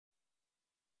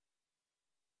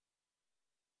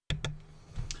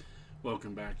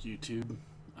Welcome back, YouTube.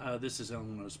 This is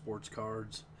Illinois Sports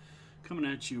Cards coming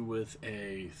at you with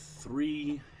a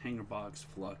 3 hanger box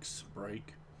Flux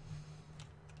break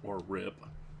or rip.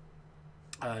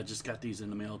 I just got these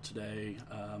in the mail today.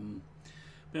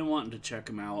 Been wanting to check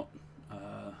them out.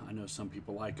 I know some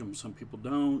people like them, some people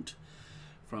don't.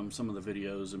 From some of the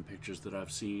videos and pictures that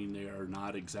I've seen, they are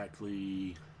not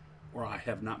exactly, or I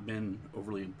have not been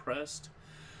overly impressed.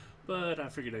 But I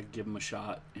figured I'd give them a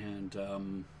shot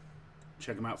and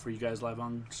check them out for you guys live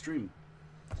on stream.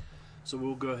 So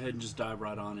we'll go ahead and just dive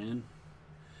right on in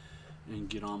and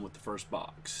get on with the first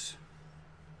box.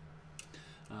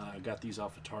 I got these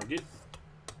off of Target,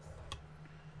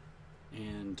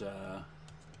 and I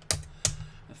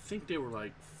think they were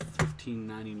like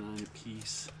 $15.99 a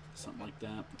piece, something like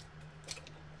that.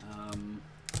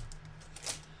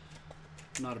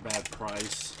 Not a bad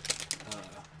price.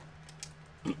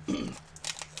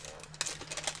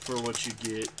 For what you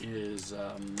get is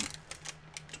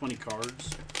 20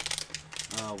 cards,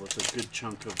 with a good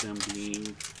chunk of them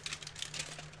being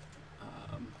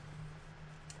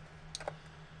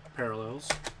parallels.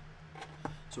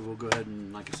 So we'll go ahead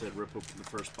and, like I said, rip open the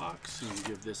first box and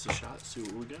give this a shot, see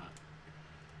what we got.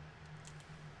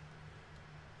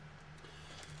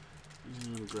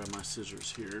 And I'll grab my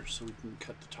scissors here so we can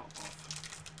cut the top off.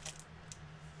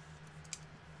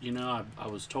 You know, I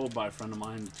was told by a friend of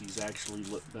mine that these actually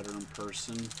look better in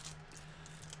person,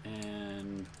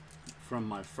 and from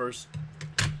my first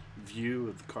view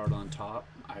of the card on top,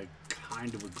 I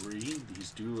kind of agree. These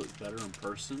do look better in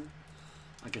person.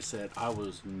 Like I said, I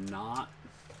was not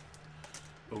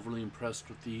overly impressed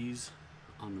with these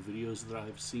on the videos that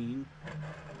I've seen.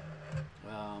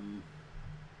 I'm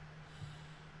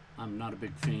not a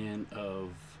big fan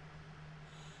of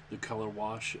the color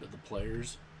wash of the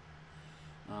players.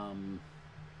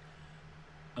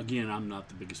 Again, I'm not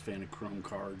the biggest fan of chrome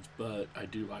cards, but I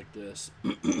do like this.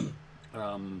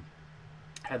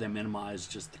 Had them minimize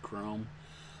just the chrome.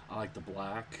 I like the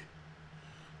black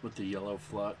with the yellow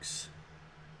flux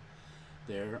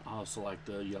there. I also like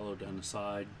the yellow down the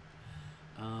side.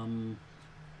 Let me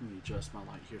adjust my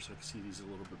light here so I can see these a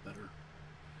little bit better.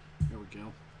 There we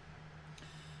go.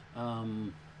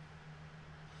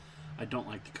 I don't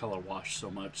like the color wash so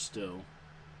much still.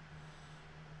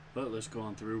 But let's go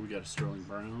on through. We got a Sterling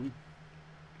Brown,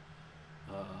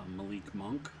 Malik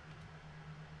Monk,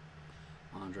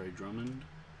 Andre Drummond,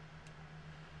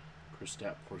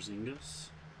 Kristaps Porzingis,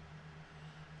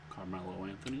 Carmelo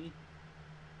Anthony,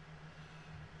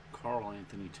 Karl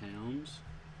Anthony Towns,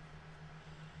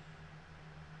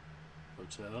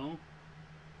 Hotel,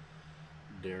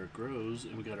 Derrick Rose,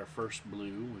 and we got our first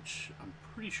blue, which I'm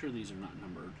pretty sure these are not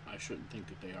numbered. I shouldn't think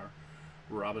that they are.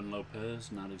 Robin Lopez,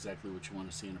 not exactly what you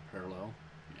want to see in a parallel.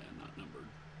 Yeah, not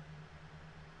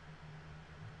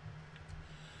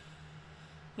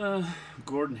numbered.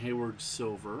 Gordon Hayward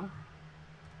Silver.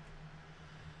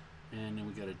 And then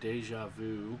we got a Deja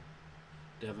Vu,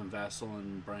 Devin Vassell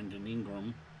and Brandon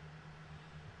Ingram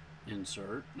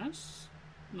insert. That's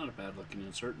not a bad looking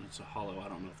insert, and it's a hollow. I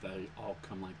don't know if they all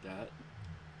come like that.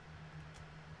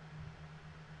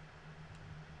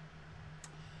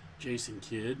 Jason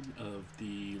Kidd of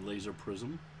the Laser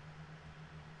Prism.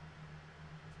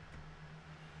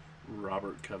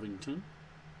 Robert Covington.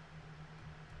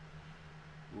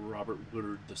 Robert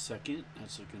Woodard II.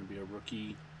 That's going to be a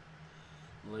rookie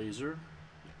laser.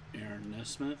 Aaron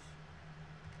Nesmith.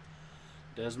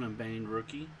 Desmond Bane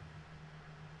rookie.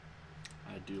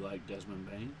 I do like Desmond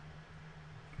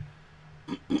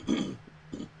Bane.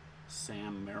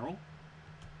 Sam Merrill.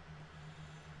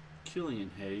 Killian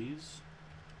Hayes.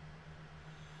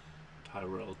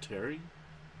 Tyrell Terry,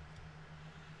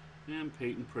 and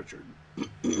Peyton Pritchard.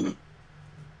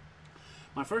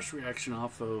 My first reaction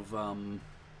off of the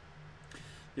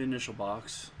initial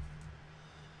box,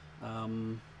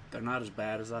 they're not as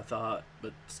bad as I thought,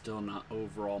 but still not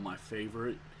overall my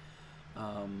favorite.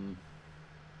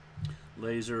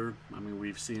 Laser, I mean,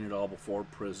 we've seen it all before.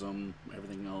 Prism,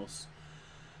 everything else.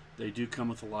 They do come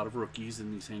with a lot of rookies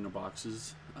in these hanger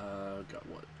boxes. Got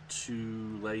what,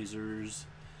 2 lasers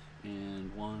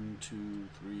and 1, 2,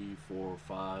 3, 4,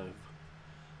 5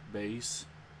 base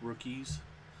rookies,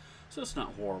 so it's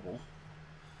not horrible.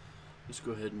 Let's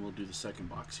go ahead and we'll do the second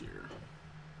box here.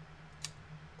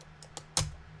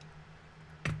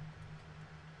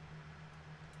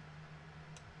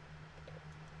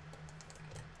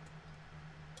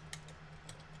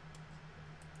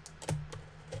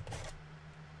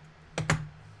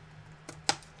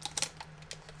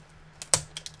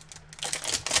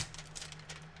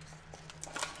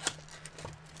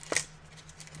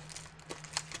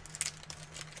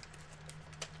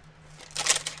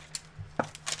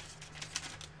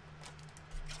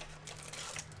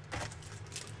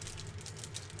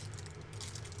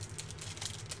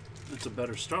 it's a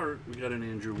better start. We got an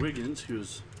Andrew Wiggins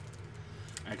who's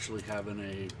actually having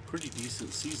a pretty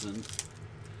decent season.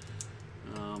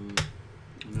 I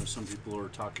know some people are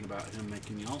talking about him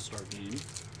making the All-Star game.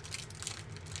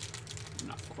 I'm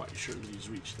not quite sure that he's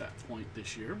reached that point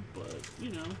this year, but,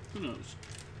 you know, who knows?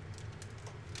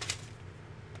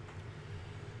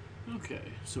 Okay,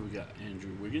 so we got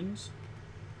Andrew Wiggins,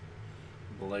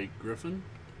 Blake Griffin,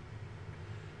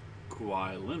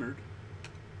 Kawhi Leonard,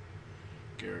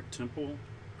 Garrett Temple,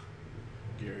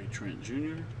 Gary Trent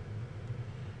Jr.,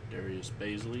 Darius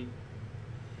Baisley,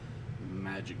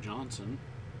 Magic Johnson,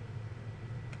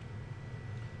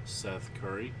 Seth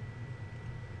Curry,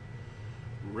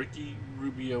 Ricky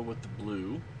Rubio with the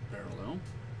blue parallel,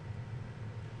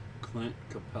 Clint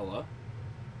Capella.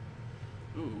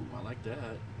 Ooh, I like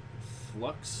that.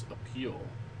 Flux Appeal,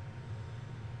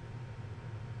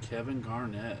 Kevin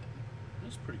Garnett.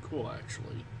 That's pretty cool,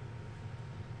 actually.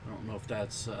 I don't know if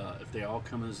that's if they all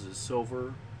come as a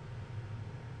silver,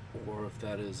 or if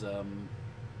that is a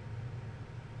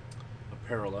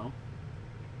parallel.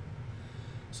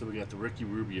 So we got the Ricky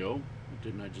Rubio.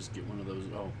 Didn't I just get one of those?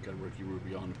 Oh, got a Ricky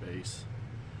Rubio on the base.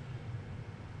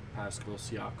 Pascal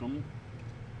Siakam,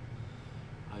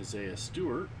 Isaiah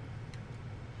Stewart,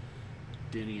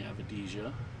 Denny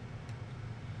Avdija,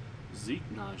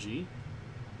 Zeke Naji,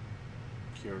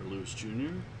 Kira Lewis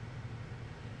Jr.,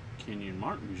 Kenyon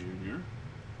Martin Jr.,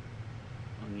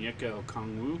 Onyeka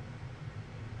Okongwu,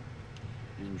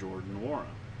 and Jordan Nwora.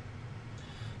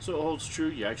 So it holds true.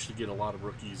 You actually get a lot of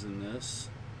rookies in this.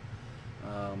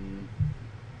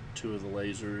 2 of the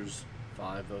lasers,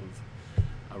 5 of...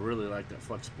 I really like that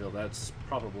Flux Appeal. That's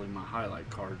probably my highlight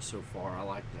card so far. I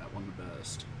like that one the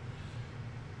best.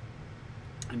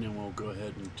 And then we'll go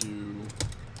ahead and do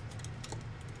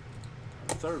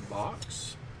our third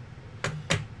box.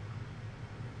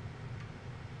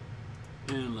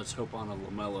 And let's hope on a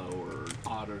LaMelo or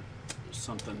Otter,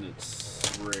 something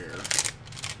that's rare.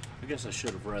 I guess I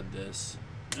should have read this.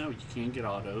 No, you can get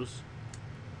autos.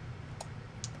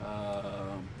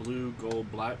 Blue,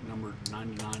 gold, black, numbered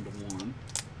 99 to 1.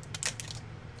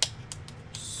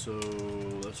 So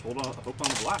let's hope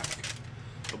on a black.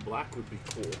 A black would be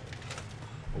cool.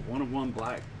 A 1-of-1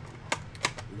 black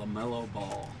LaMelo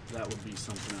Ball. That would be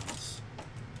something else.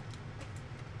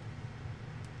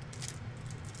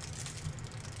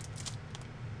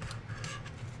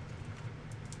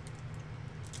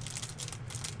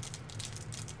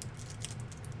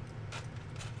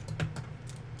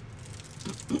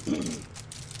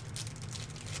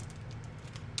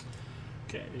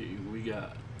 Okay, we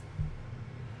got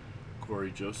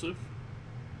Corey Joseph,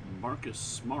 Marcus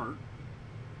Smart,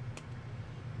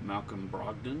 Malcolm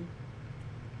Brogdon,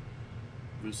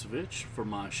 Vucevic for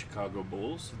my Chicago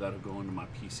Bulls. That'll go into my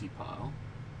PC pile.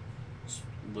 It's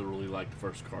literally like the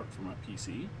first card for my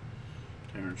PC.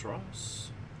 Terrence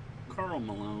Ross, Karl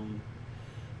Malone,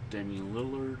 Damian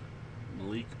Lillard,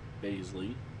 Malik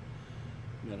Beasley.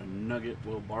 We got a Nugget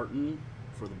Will Barton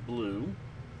for the blue.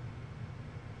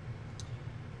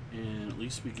 And at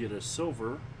least we get a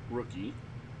silver rookie.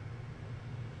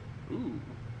 Ooh.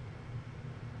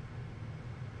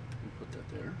 We'll put that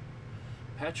there.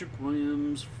 Patrick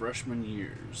Williams, freshman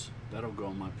years. That'll go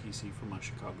on my PC for my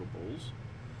Chicago Bulls.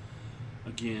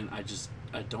 Again, I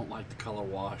don't like the color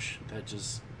wash. It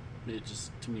just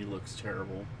to me looks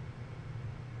terrible.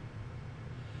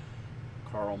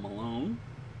 Karl Malone,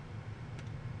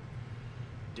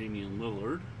 Damian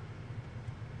Lillard,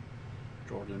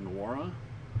 Jordan Nwora,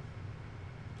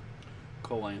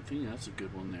 Cole Anthony. That's a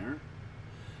good one there.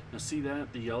 Now see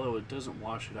that? The yellow, it doesn't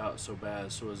wash it out so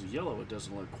bad. So as a yellow, it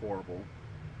doesn't look horrible.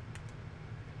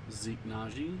 Zeke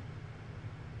Naji,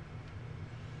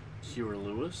 Kira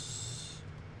Lewis,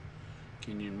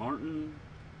 Kenyon Martin,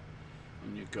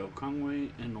 Onyeka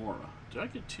Okongwu, and Nwora. Did I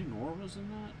get 2 Nworas in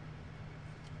that?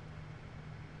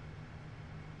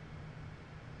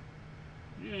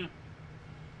 Yeah.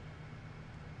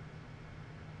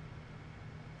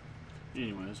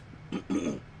 Anyways.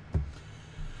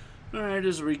 Alright,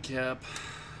 as a recap,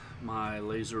 my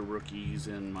laser rookies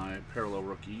and my parallel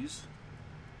rookies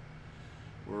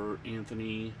were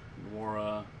Anthony,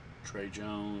 Nwora, Trey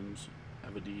Jones,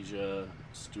 Avdija,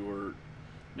 Stewart,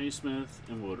 Naismith,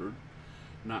 and Woodard.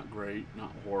 Not great,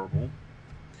 not horrible.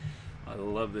 I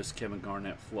love this Kevin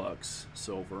Garnett Flux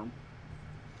silver.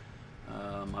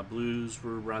 My blues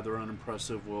were rather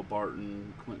unimpressive. Will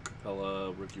Barton, Clint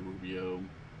Capella, Ricky Rubio.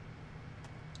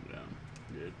 Yeah,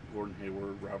 good. Gordon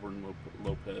Hayward, Robert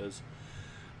Lopez.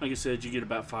 Like I said, you get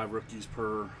about 5 rookies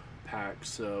per pack.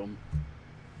 So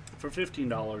for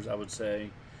 $15, I would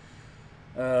say,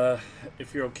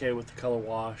 if you're okay with the color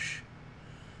wash,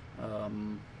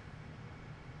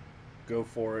 go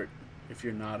for it. If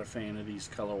you're not a fan of these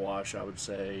color wash, I would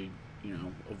say,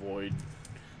 avoid,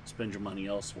 spend your money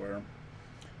elsewhere.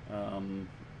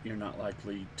 You're not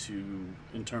likely to,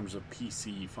 in terms of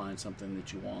PC, find something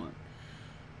that you want.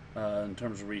 In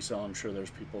terms of resale, I'm sure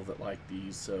there's people that like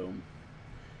these, so,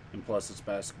 and plus it's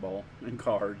basketball and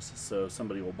cards, so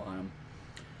somebody will buy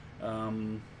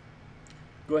them.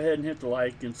 Go ahead and hit the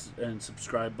like and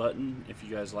subscribe button if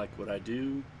you guys like what I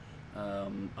do.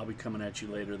 I'll be coming at you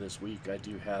later this week. I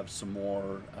do have some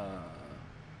more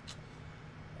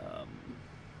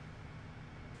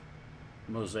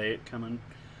mosaic coming.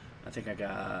 I think I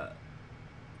got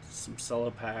some cello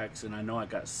packs, and I know I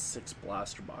got 6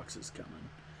 blaster boxes coming.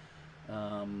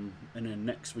 And then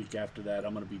next week after that,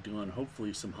 I'm going to be doing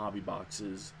hopefully some hobby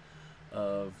boxes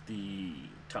of the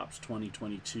Topps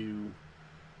 2022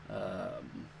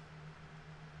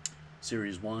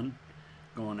 Series 1,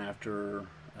 going after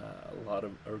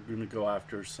going to go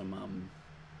after some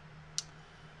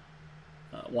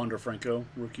Wander Franco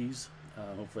rookies.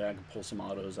 Hopefully I can pull some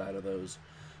autos out of those.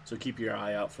 So keep your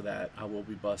eye out for that. I will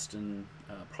be busting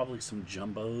probably some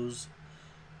jumbos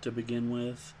to begin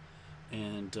with,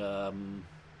 and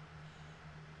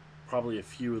probably a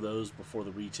few of those before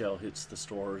the retail hits the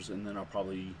stores, and then I'll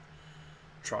probably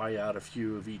try out a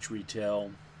few of each retail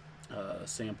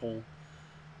sample,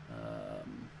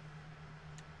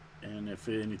 and if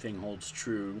anything holds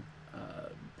true,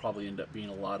 probably end up being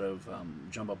a lot of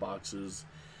jumbo boxes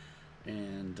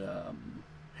and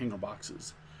hanger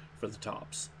boxes for the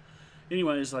tops.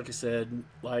 Anyways, like I said,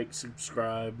 like,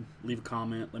 subscribe, leave a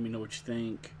comment, let me know what you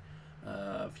think.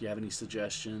 If you have any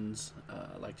suggestions,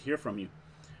 I'd like to hear from you.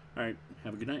 Alright,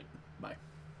 have a good night. Bye.